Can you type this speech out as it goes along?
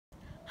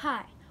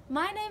Hi,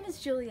 my name is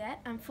Juliette,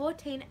 I'm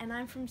 14 and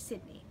I'm from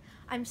Sydney.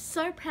 I'm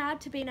so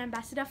proud to be an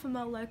ambassador for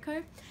Mo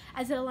Loco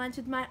as it aligns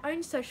with my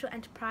own social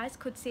enterprise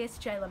called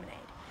CSJ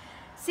Lemonade.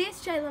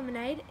 CSJ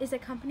Lemonade is a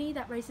company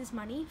that raises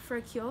money for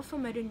a cure for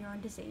motor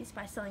neuron disease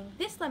by selling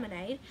this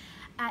lemonade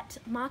at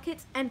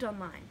markets and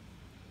online.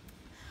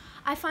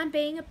 I find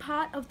being a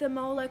part of the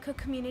Mo Loco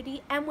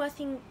community and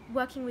working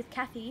with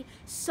Kathy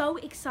so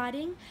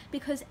exciting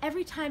because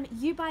every time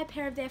you buy a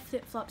pair of their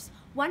flip-flops,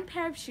 one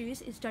pair of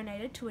shoes is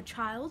donated to a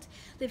child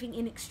living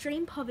in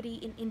extreme poverty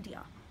in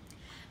India.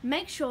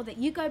 Make sure that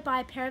you go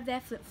buy a pair of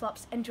their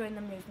flip-flops and join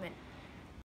the movement.